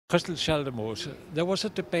Christel Schaldemose, there was a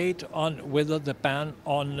debate on whether the ban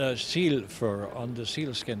on seal fur, on the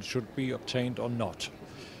seal skin, should be obtained or not.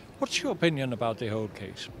 What's your opinion about the whole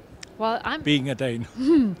case? Well, being a Dane.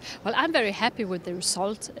 I'm very happy with the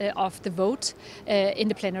result of the vote in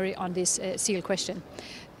the plenary on this seal question.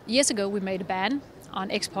 Years ago, we made a ban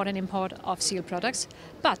on export and import of seal products,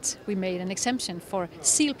 but we made an exemption for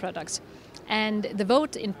seal products. And the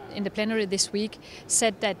vote in the plenary this week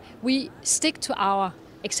said that we stick to our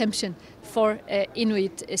exemption for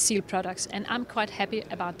Inuit seal products, and I'm quite happy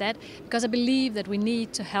about that because I believe that we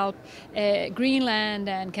need to help Greenland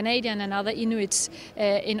and Canadian and other Inuits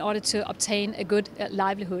in order to obtain a good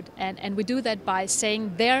livelihood, and we do that by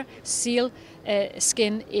saying their seal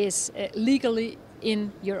skin is legally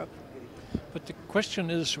in Europe. But the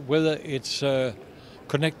question is whether it's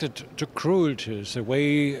connected to cruelties, the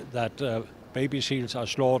way that baby seals are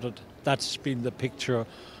slaughtered. That's been the picture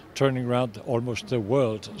turning around almost the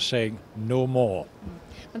world, saying no more.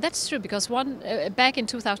 And that's true, because back in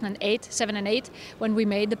 2007 and 8, when we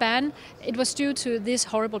made the ban, it was due to these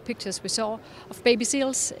horrible pictures we saw of baby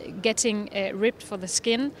seals getting ripped for the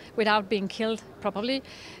skin without being killed properly.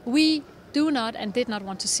 We do not and did not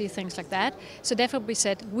want to see things like that, so therefore we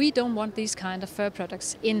said we don't want these kind of fur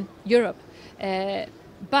products in Europe.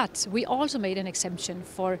 But we also made an exemption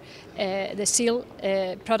for the seal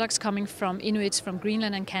products coming from Inuits from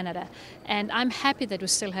Greenland and Canada. And I'm happy that we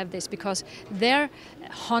still have this, because their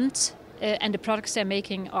hunt and the products they're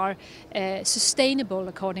making are sustainable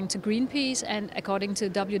according to Greenpeace and according to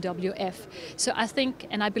WWF. So I think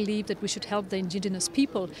and I believe that we should help the indigenous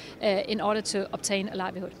people in order to obtain a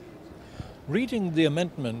livelihood. Reading the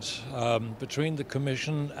amendments between the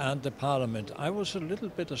Commission and the Parliament, I was a little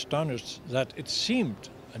bit astonished that it seemed,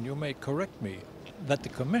 and you may correct me, that the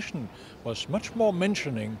Commission was much more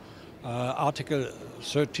mentioning Article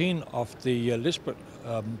 13 of the Lisbon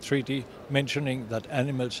Treaty, mentioning that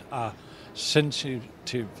animals are sensitive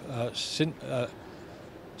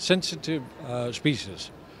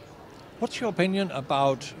species. What's your opinion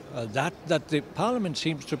about that the Parliament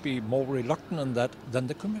seems to be more reluctant on that than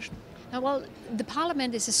the Commission? Well, the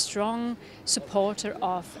Parliament is a strong supporter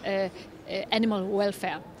of animal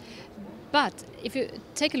welfare. But if you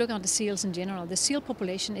take a look at the seals in general, the seal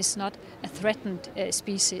population is not a threatened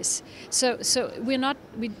species. So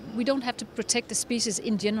we don't have to protect the species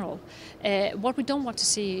in general. What we don't want to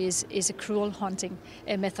see is a cruel hunting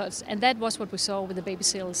methods, and that was what we saw with the baby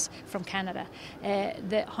seals from Canada.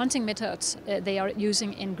 The hunting methods they are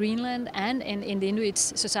using in Greenland and in the Inuit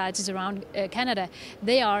societies around Canada,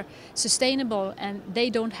 they are sustainable and they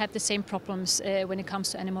don't have the same problems when it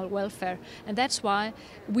comes to animal welfare. And that's why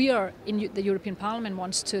we are in the European Parliament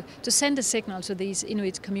wants to send a signal to these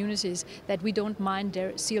Inuit communities that we don't mind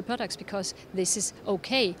their seal products because this is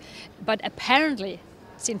okay. But apparently,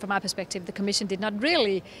 seen from my perspective, the Commission did not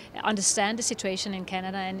really understand the situation in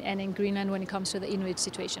Canada and in Greenland when it comes to the Inuit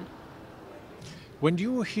situation. When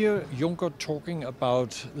you hear Juncker talking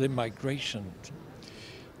about the migration,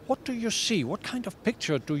 what do you see? What kind of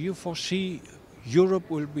picture do you foresee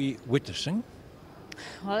Europe will be witnessing?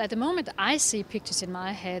 Well, at the moment I see pictures in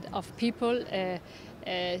my head of people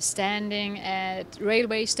standing at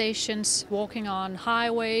railway stations, walking on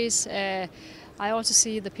highways. I also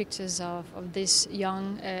see the pictures of this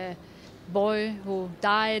young boy who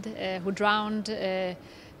died, who drowned,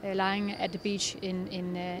 lying at the beach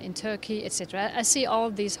in Turkey, etc. I see all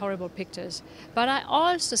these horrible pictures. But I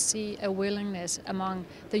also see a willingness among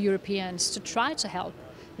the Europeans to try to help.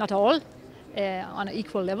 Not all on an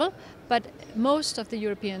equal level, but most of the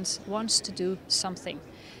Europeans wants to do something,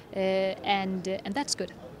 and that's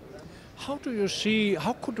good. How do you see?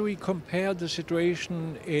 How could we compare the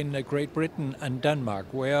situation in Great Britain and Denmark,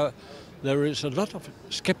 where there is a lot of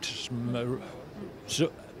skepticism,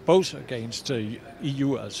 both against the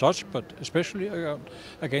EU as such, but especially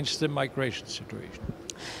against the migration situation?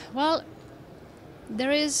 Well,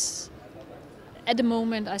 there is. At the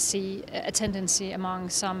moment, I see a tendency among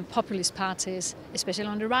some populist parties, especially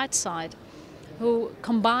on the right side, who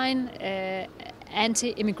combine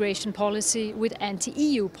anti-immigration policy with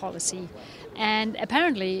anti-EU policy. And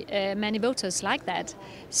apparently, many voters like that.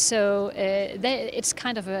 So it's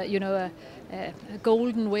kind of a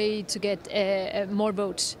golden way to get more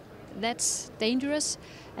votes. That's dangerous.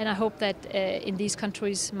 And I hope that in these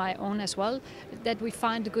countries, my own as well, that we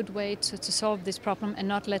find a good way to solve this problem and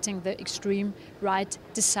not letting the extreme right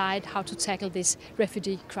decide how to tackle this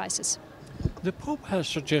refugee crisis. The Pope has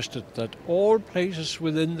suggested that all places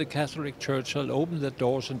within the Catholic Church shall open their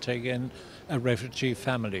doors and take in a refugee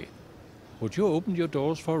family. Would you open your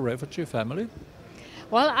doors for a refugee family?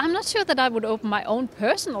 Well, I'm not sure that I would open my own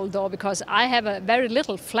personal door because I have a very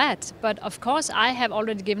little flat. But of course, I have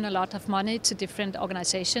already given a lot of money to different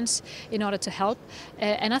organizations in order to help.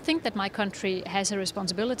 And I think that my country has a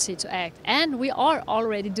responsibility to act. And we are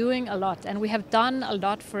already doing a lot. And we have done a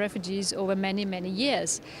lot for refugees over many, many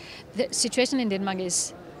years. The situation in Denmark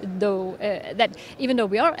is, though, that even though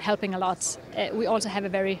we are helping a lot, we also have a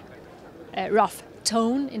very rough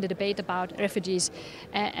tone in the debate about refugees,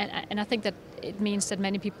 and I think that it means that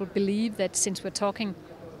many people believe that since we're talking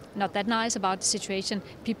not that nice about the situation,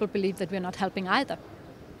 people believe that we're not helping either.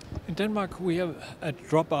 In Denmark, we have a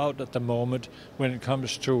dropout at the moment when it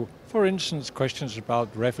comes to, for instance, questions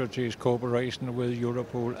about refugees, cooperation with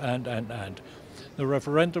Europol, and. The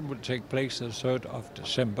referendum will take place the 3rd of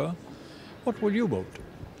December. What will you vote?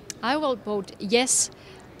 I will vote yes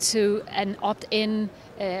to an opt-in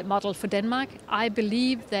model for Denmark. I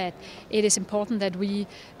believe that it is important that we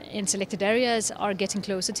in selected areas are getting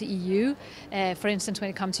closer to EU, for instance when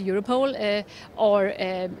it comes to Europol, or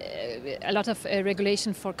a lot of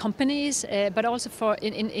regulation for companies, but also for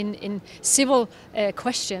in civil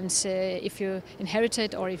questions, if you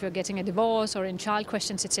inherited or if you're getting a divorce, or in child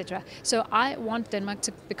questions, etc. So I want Denmark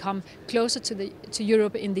to become closer to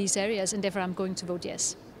Europe in these areas, and therefore I'm going to vote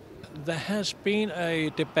yes. There has been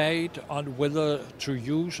a debate on whether to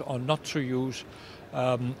use or not to use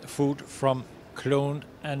food from cloned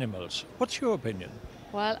animals. What's your opinion?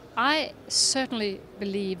 Well, I certainly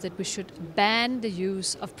believe that we should ban the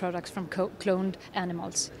use of products from cloned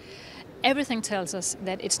animals. Everything tells us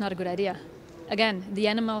that it's not a good idea. Again, the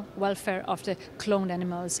animal welfare of the cloned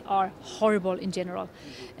animals are horrible in general.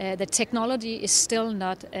 The technology is still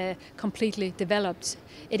not completely developed.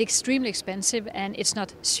 It's extremely expensive and it's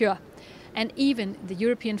not sure. And even the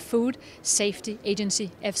European Food Safety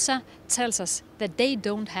Agency, EFSA, tells us that they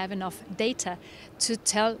don't have enough data to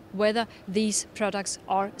tell whether these products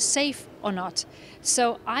are safe or not.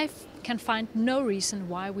 So I can find no reason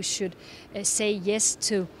why we should say yes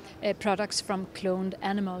to products from cloned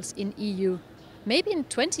animals in EU. Maybe in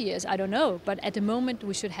 20 years, I don't know, but at the moment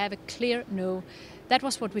we should have a clear no. That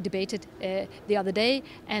was what we debated the other day,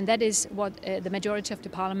 and that is what the majority of the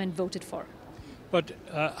parliament voted for. But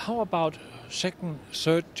how about second,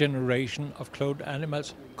 third generation of cloned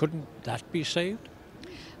animals? Couldn't that be saved?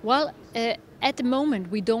 Well, at the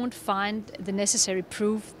moment we don't find the necessary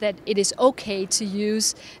proof that it is okay to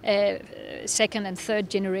use second and third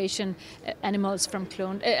generation animals from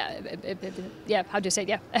cloned,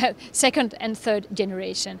 second and third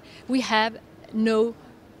generation. We have no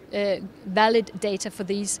valid data for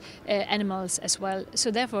these animals as well.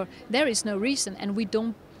 So therefore there is no reason, and we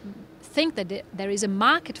don't think that there is a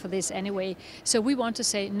market for this anyway. So we want to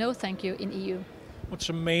say no thank you in EU. What's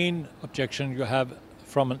the main objection you have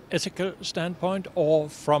from an ethical standpoint or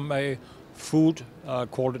from a food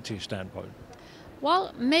quality standpoint?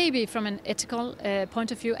 Well, maybe from an ethical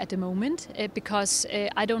point of view at the moment, because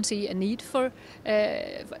I don't see a need for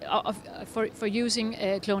using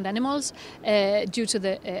cloned animals due to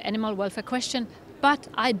the animal welfare question. But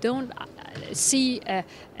I don't see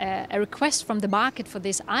a request from the market for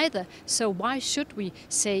this either. So why should we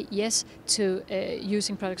say yes to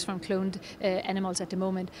using products from cloned animals at the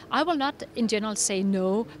moment? I will not in general say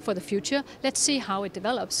no for the future. Let's see how it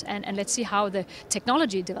develops, and let's see how the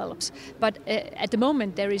technology develops. But at the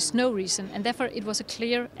moment there is no reason, and therefore it was a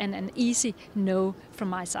clear and an easy no from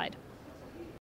my side.